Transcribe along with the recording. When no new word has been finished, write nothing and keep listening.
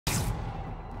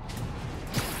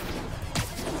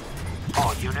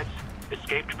units,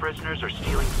 escaped prisoners are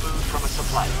stealing food from a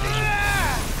supply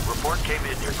station. Report came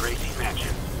in near Gracie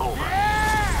Mansion. Over.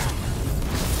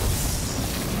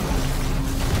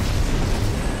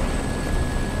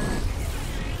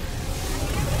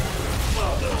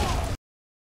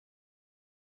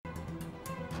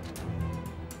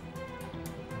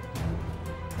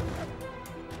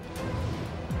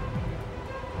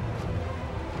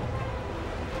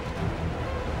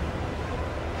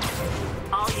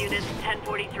 All units,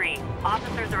 1043.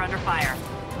 Officers are under fire.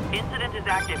 Incident is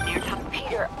active near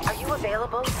Peter, are you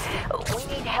available? We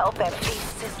need help at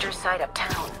Feast's sister side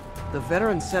uptown. The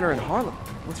Veterans Center in Harlem.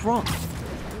 What's wrong?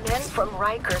 Men from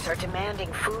Rikers are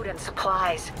demanding food and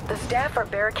supplies. The staff are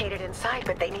barricaded inside,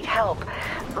 but they need help.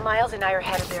 Miles and I are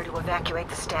headed there to evacuate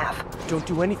the staff. Don't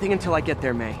do anything until I get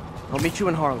there, May. I'll meet you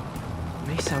in Harlem.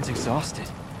 May sounds exhausted.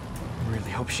 I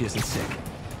really hope she isn't sick.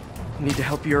 I need to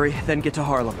help Yuri, then get to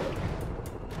Harlem.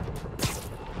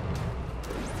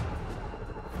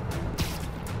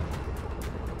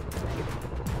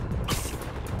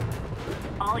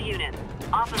 all units.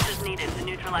 Officers needed to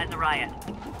neutralize the riot.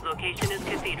 Location is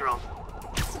Cathedral.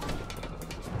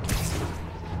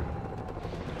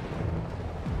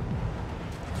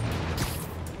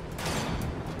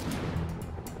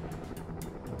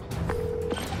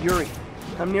 Yuri,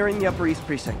 I'm nearing the Upper East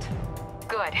Precinct.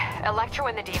 Good. Electro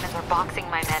and the demons are boxing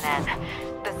my men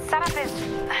in. The setup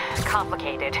is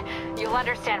complicated. You'll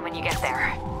understand when you get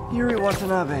there. Yuri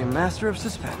Watanabe, master of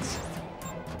suspense.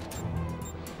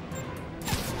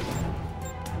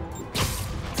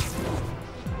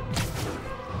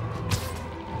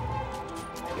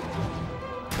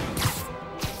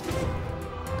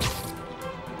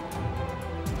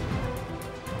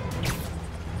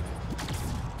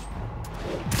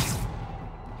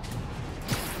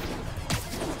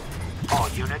 All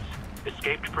units,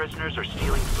 escaped prisoners are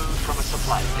stealing food from a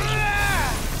supply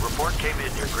station. Report came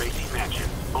in near Gracie Mansion.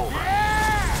 Over.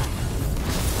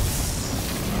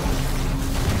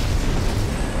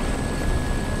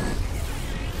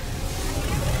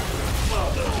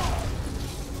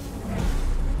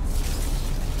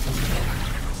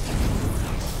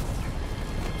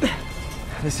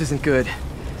 This isn't good.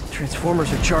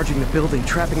 Transformers are charging the building,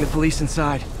 trapping the police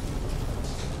inside.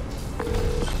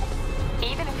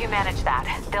 Even if you manage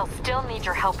that, they'll still need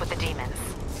your help with the demons.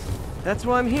 That's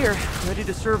why I'm here, ready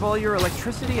to serve all your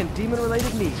electricity and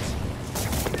demon-related needs.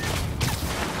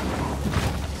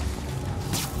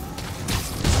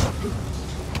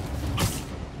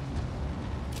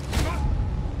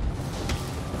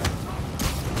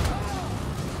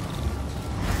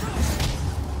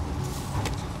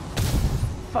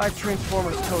 Five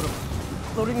transformers total.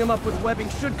 Loading them up with webbing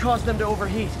should cause them to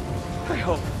overheat. I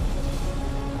hope.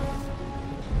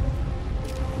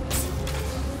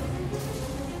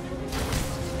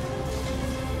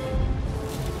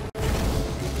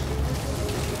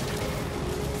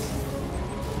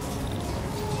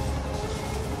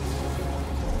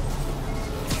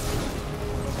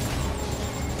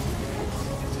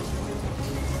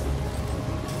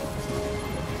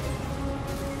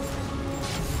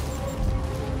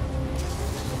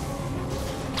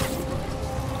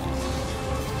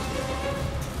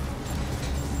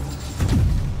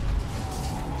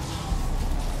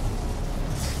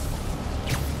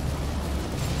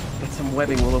 Some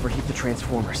webbing will overheat the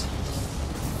transformers.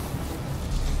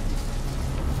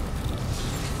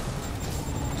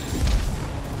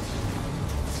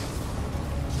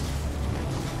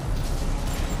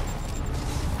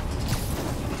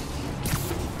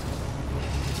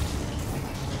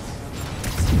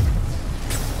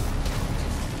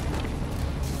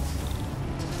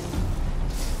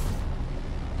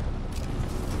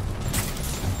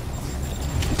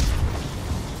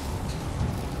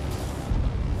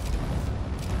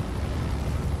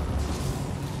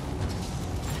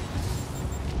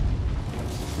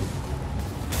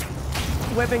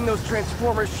 Webbing those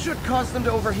transformers should cause them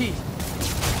to overheat.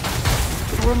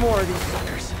 There were more of these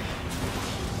suckers.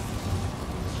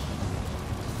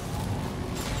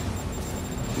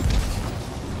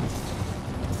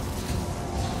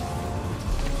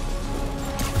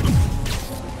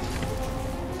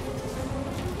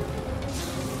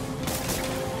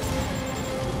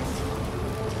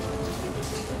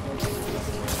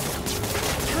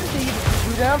 How did they even get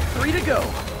you down? 3 to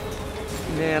go.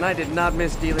 Man, I did not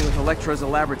miss dealing with Electro's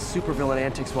elaborate supervillain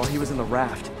antics while he was in the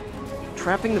raft.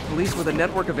 Trapping the police with a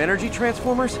network of energy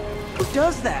transformers? Who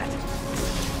does that?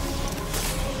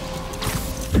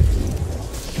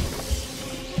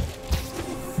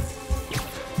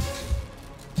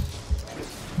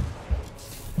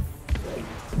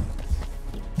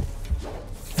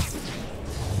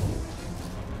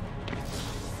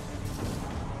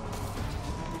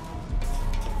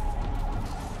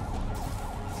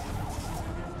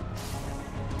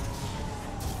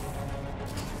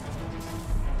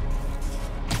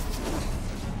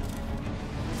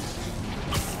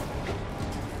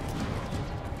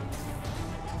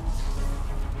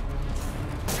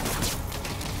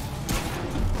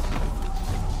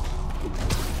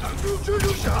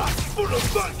 不能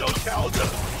慢着瞧着。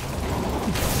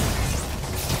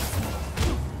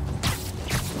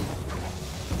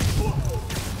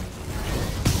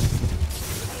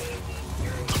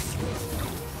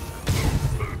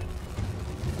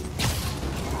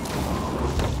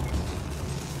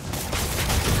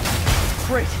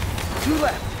Great. 2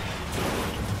 left.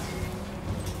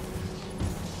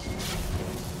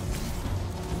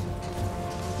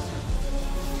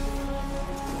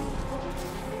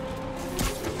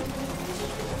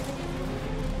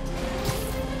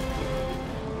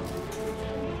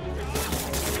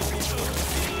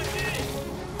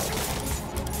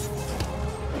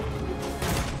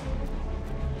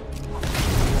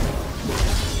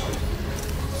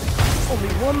 Only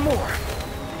one more.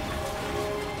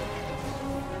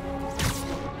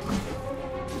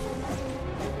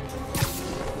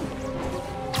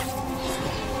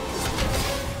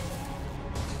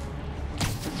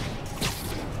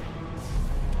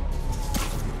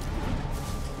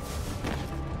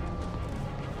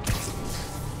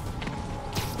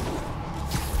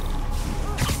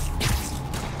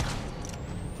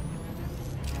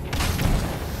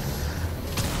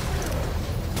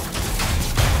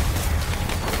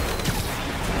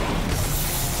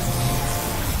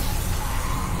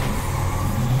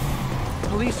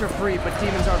 Police are free, but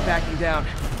demons aren't backing down.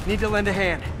 Need to lend a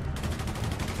hand.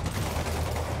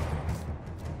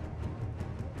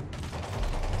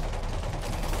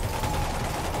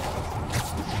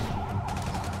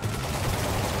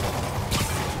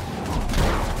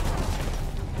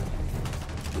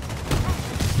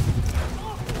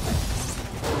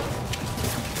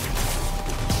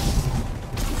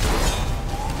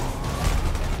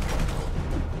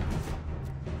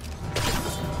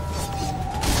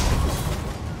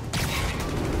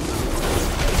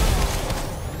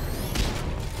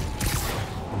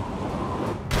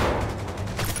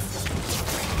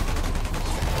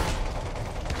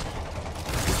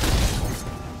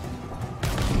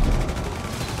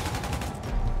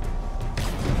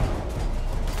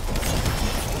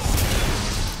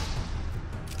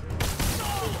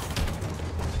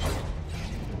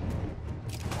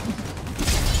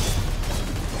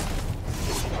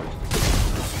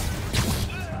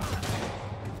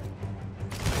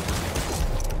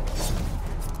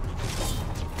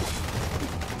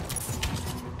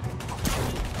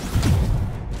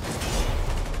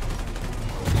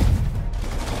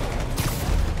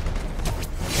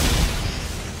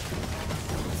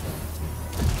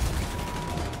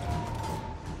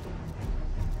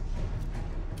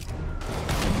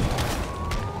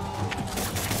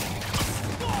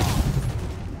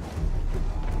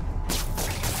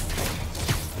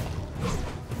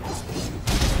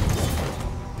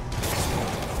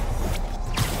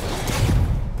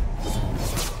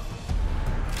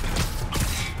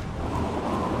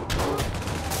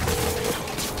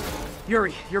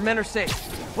 Yuri, your men are safe.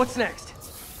 What's next?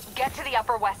 Get to the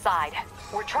Upper West Side.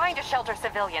 We're trying to shelter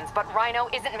civilians, but Rhino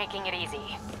isn't making it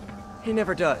easy. He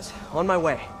never does. On my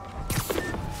way.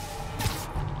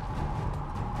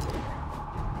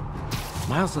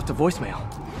 Miles left a voicemail.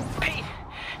 Pete!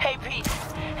 Hey, Pete.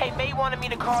 Hey, May wanted me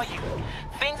to call you.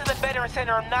 Things in the Veteran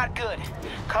Center are not good.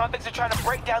 Convicts are trying to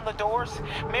break down the doors.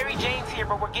 Mary Jane's here,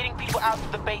 but we're getting people out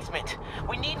to the basement.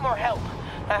 We need more help.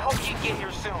 I hope you can get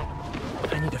here soon.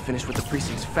 I need to finish with the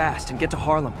precincts fast and get to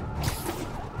Harlem.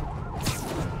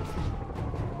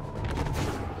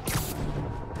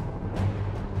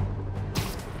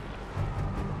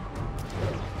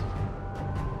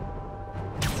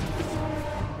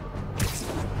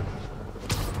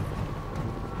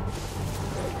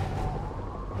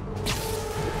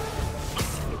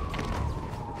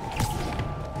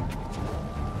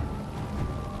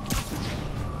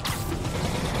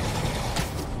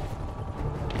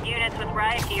 Units with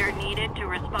riot gear needed to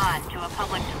respond to a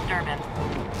public disturbance.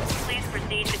 Please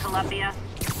proceed to Columbia.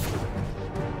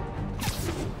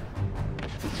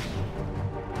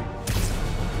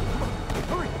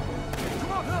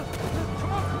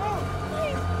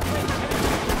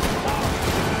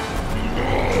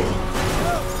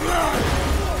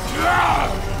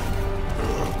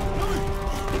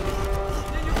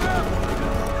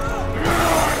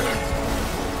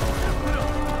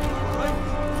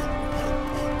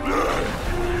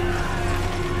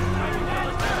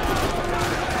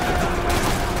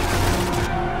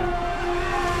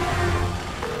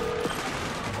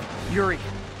 Yuri,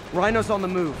 Rhino's on the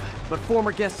move, but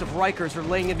former guests of Rikers are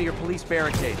laying into your police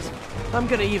barricades. I'm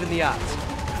gonna even the odds.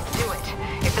 Do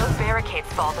it. If those barricades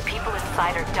fall, the people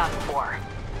inside are done for.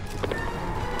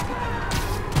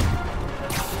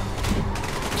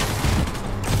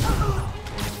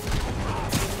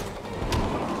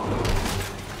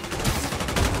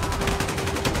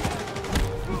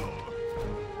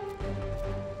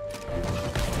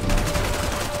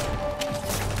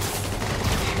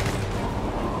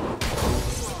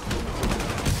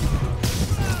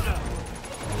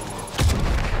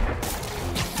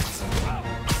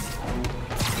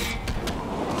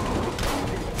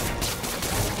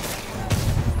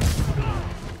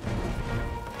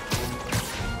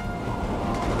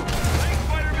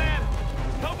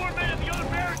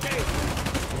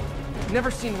 never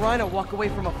seen Rhino walk away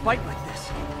from a fight like this.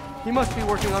 He must be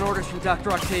working on orders from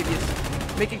Dr.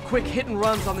 Octavius, making quick hit and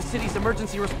runs on the city's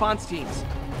emergency response teams.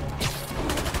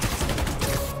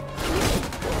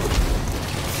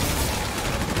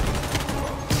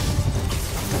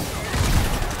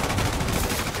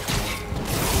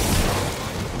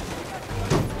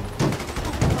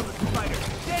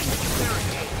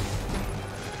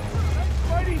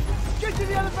 Get to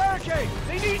the other barricade!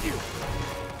 They need you!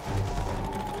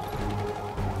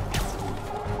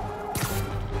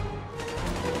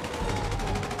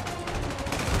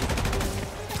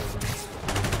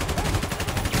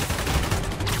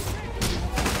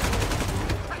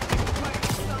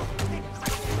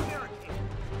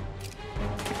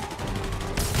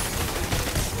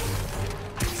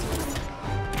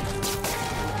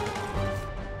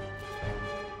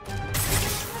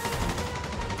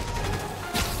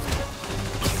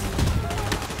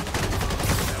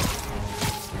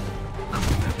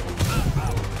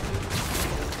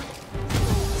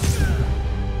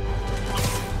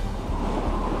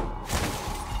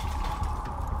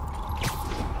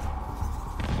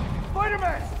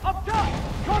 Spider-Man! Up top!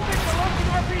 Convicts are launching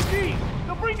RPG!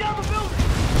 They'll bring down the building!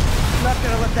 Not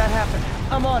gonna let that happen.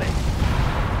 I'm on it.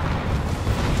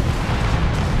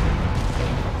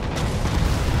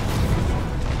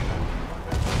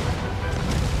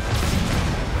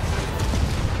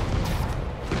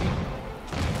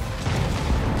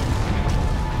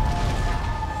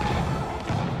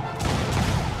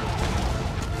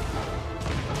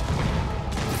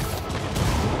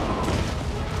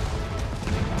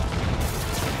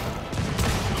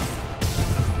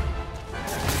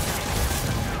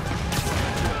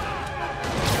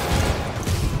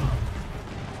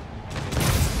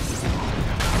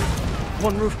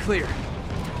 One roof clear.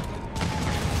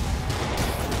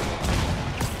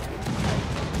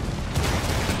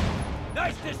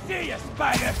 Nice to see you,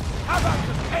 Spider! How about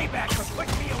some payback for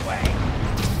putting me away?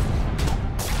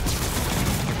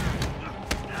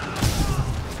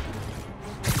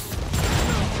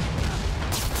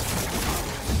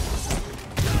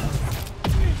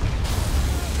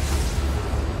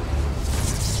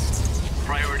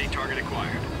 Priority target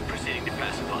acquired. Proceeding to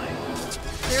pacify.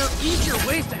 There are easier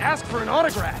ways to ask for an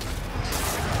autograph.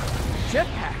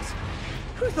 Jetpacks?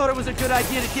 Who thought it was a good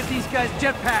idea to give these guys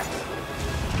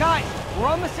jetpacks? Guys, we're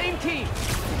on the same team.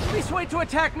 Please wait to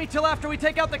attack me till after we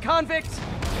take out the convicts.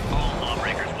 All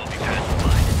lawbreakers will be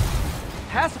pacified.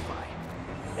 Pacify?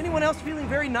 Anyone else feeling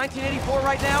very 1984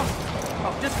 right now?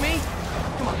 Oh, just me?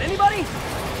 Come on, anybody?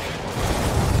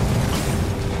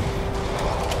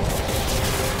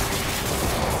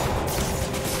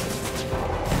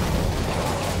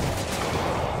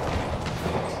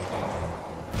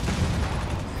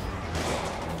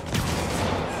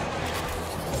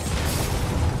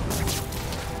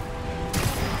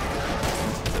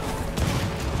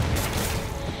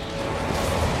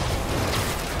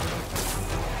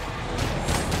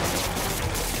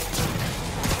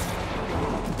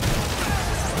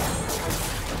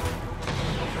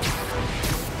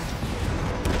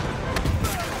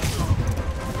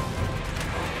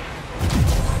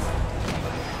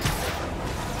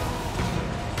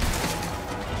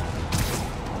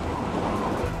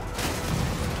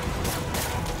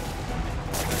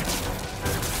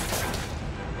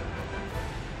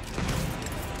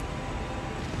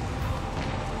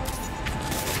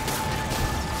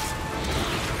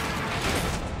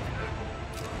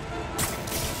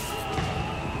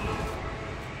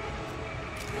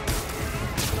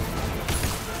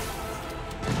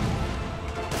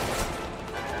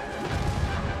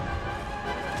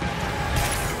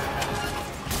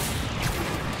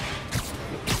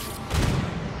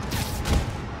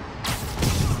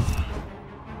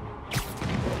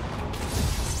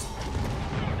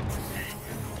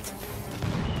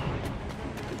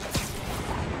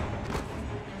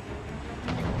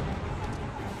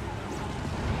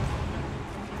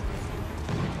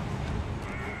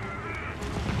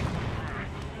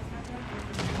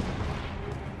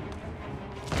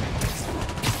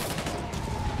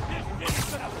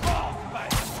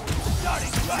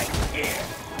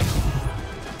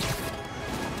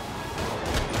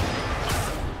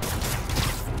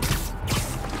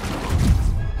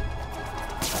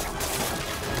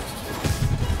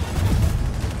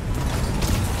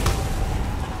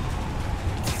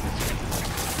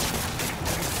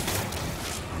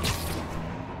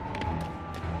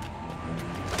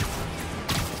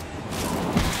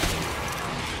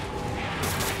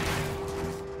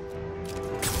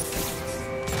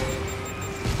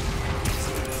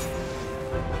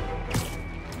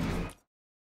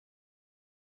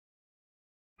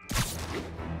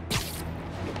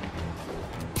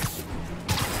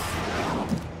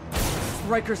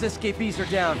 Riker's escapees are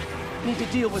down. Need to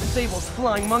deal with Sable's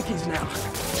flying monkeys now.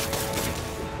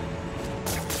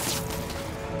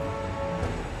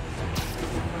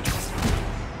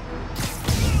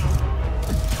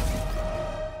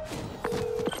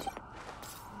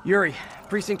 Yuri,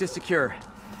 precinct is secure.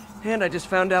 And I just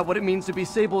found out what it means to be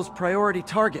Sable's priority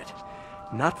target.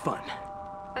 Not fun.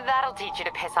 That'll teach you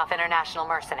to piss off international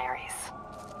mercenaries.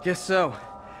 Guess so.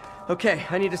 Okay,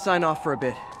 I need to sign off for a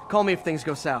bit. Call me if things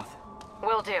go south.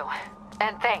 Will do.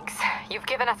 And thanks. You've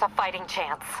given us a fighting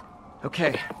chance.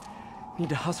 Okay. Need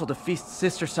to hustle to Feast's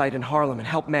sister site in Harlem and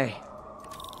help May.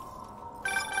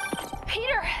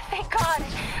 Peter, thank God.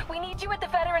 We need you at the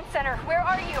Veterans Center. Where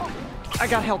are you? I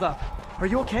got held up. Are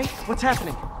you okay? What's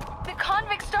happening? The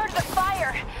convicts started a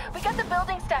fire. We got the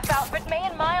building staff out, but May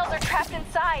and Miles are trapped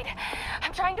inside.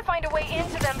 I'm trying to find a way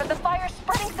into them, but the fire's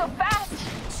spreading so fast.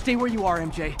 Stay where you are,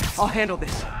 MJ. I'll handle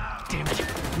this. Damn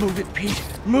it. Move it, Pete.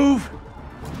 Move!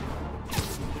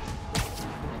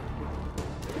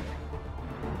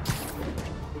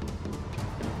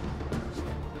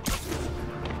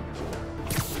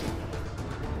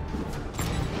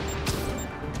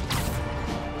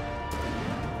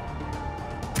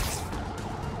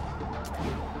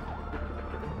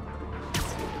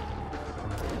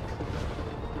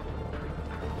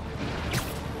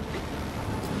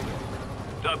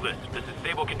 Douglas, this is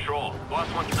Sable Control. Boss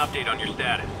wants an update on your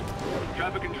status.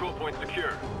 Traffic control point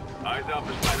secure. Eyes out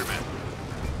for Spider-Man.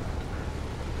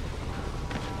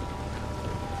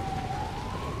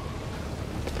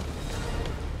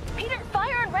 Peter,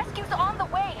 fire and rescue's on the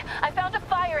way. I found a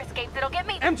fire escape that'll get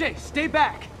me... MJ, stay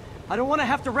back! I don't want to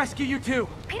have to rescue you too!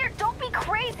 Peter, don't be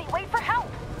crazy. Wait for help.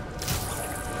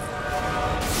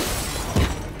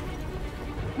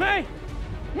 May!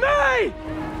 May!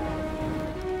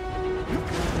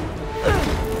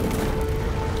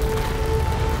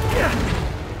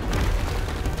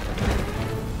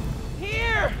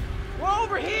 Here! We're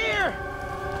over here!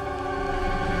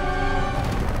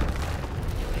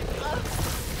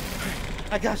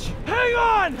 I got you. Hang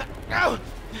on! Ow!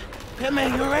 Hey,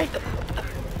 man, you alright?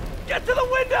 Get to the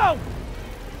window!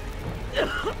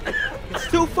 It's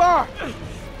too far!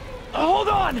 Hold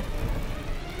on!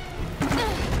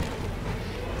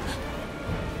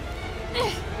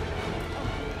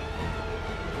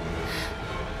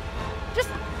 Just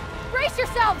brace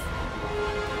yourselves!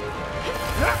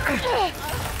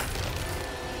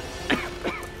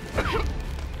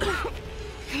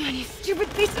 Come on, you stupid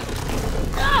piece of...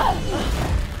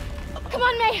 Come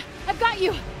on, May! I've got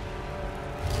you!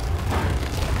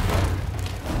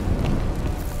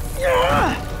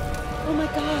 Oh my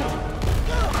God!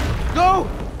 Go!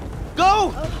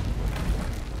 Go!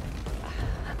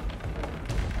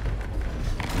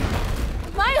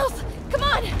 Miles! Come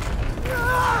on!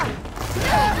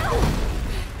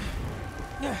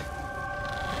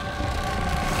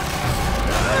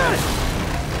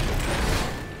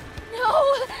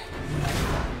 No!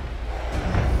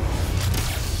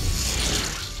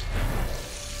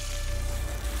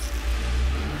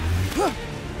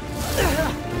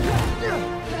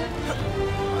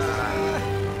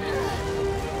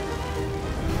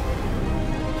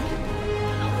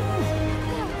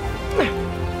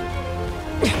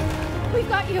 We've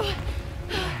got you.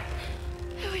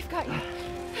 We've got you.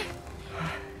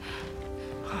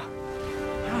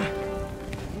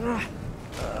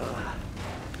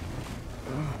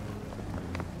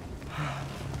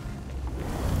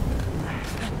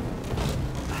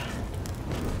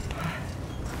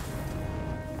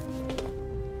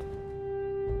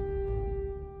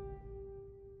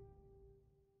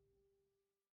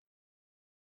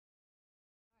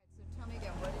 Tell me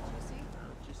again, what did you see?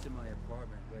 Just in my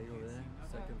apartment, right over there,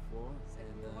 second floor.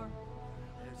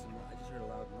 I just heard a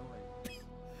loud noise.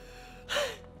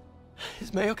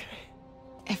 Is May okay?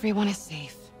 Everyone is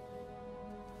safe.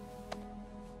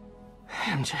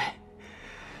 MJ,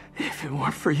 if it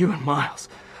weren't for you and Miles,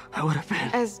 I would have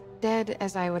been... As dead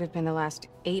as I would have been the last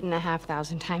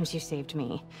 8,500 times you saved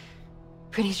me.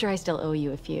 Pretty sure I still owe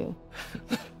you a few.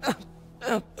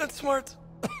 That's smart.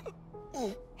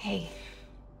 Hey.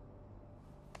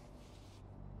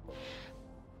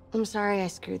 I'm sorry I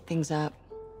screwed things up.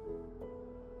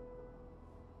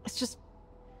 It's just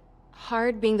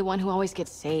hard being the one who always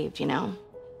gets saved, you know?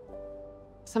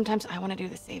 Sometimes I want to do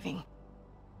the saving.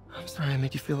 I'm sorry I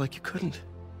made you feel like you couldn't.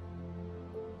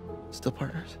 Still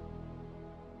partners?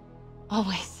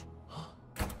 Always.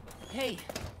 Hey,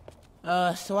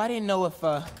 so I didn't know if,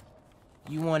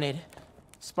 you wanted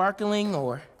sparkling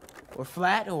or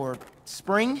flat or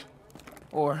spring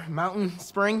or mountain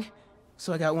spring,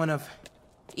 so I got one of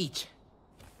each.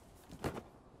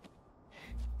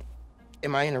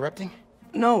 Am I interrupting?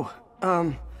 No.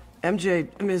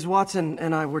 MJ, Ms. Watson,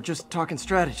 and I were just talking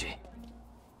strategy.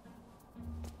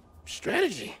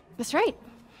 Strategy? That's right.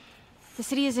 The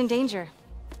city is in danger.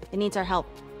 It needs our help.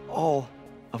 All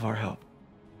of our help.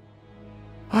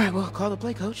 Alright, well, call the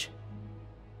play, coach.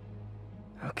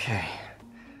 Okay.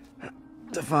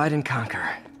 Divide and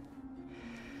conquer.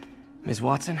 Ms.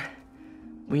 Watson,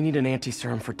 we need an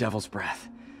anti-serum for Devil's Breath.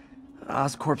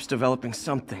 Oscorp's developing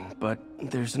something, but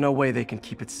there's no way they can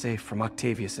keep it safe from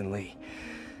Octavius and Lee.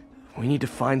 We need to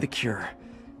find the cure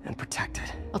and protect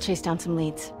it. I'll chase down some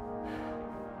leads.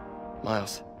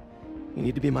 Miles, you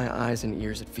need to be my eyes and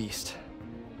ears at Feast.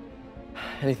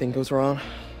 Anything goes wrong,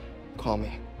 call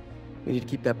me. We need to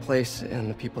keep that place and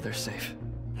the people there safe.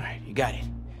 Alright, you got it.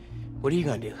 What are you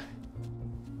gonna do?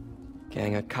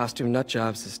 Gang of costume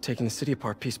nutjobs is taking the city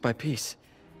apart piece by piece.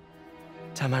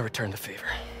 Time I return the favor.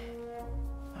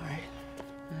 Alright.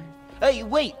 Hey,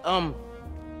 wait, how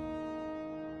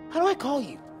do I call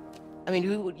you? I mean,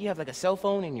 you have like a cell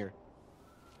phone in your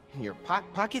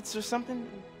pockets or something?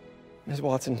 Ms.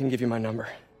 Watson can give you my number.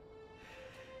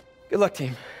 Good luck,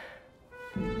 team.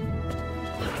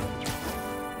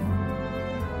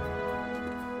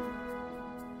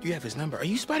 You have his number. Are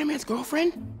you Spider-Man's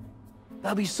girlfriend?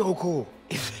 That'd be so cool.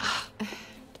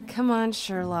 Come on,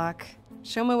 Sherlock.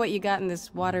 Show me what you got in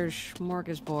this water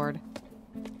smorgasbord.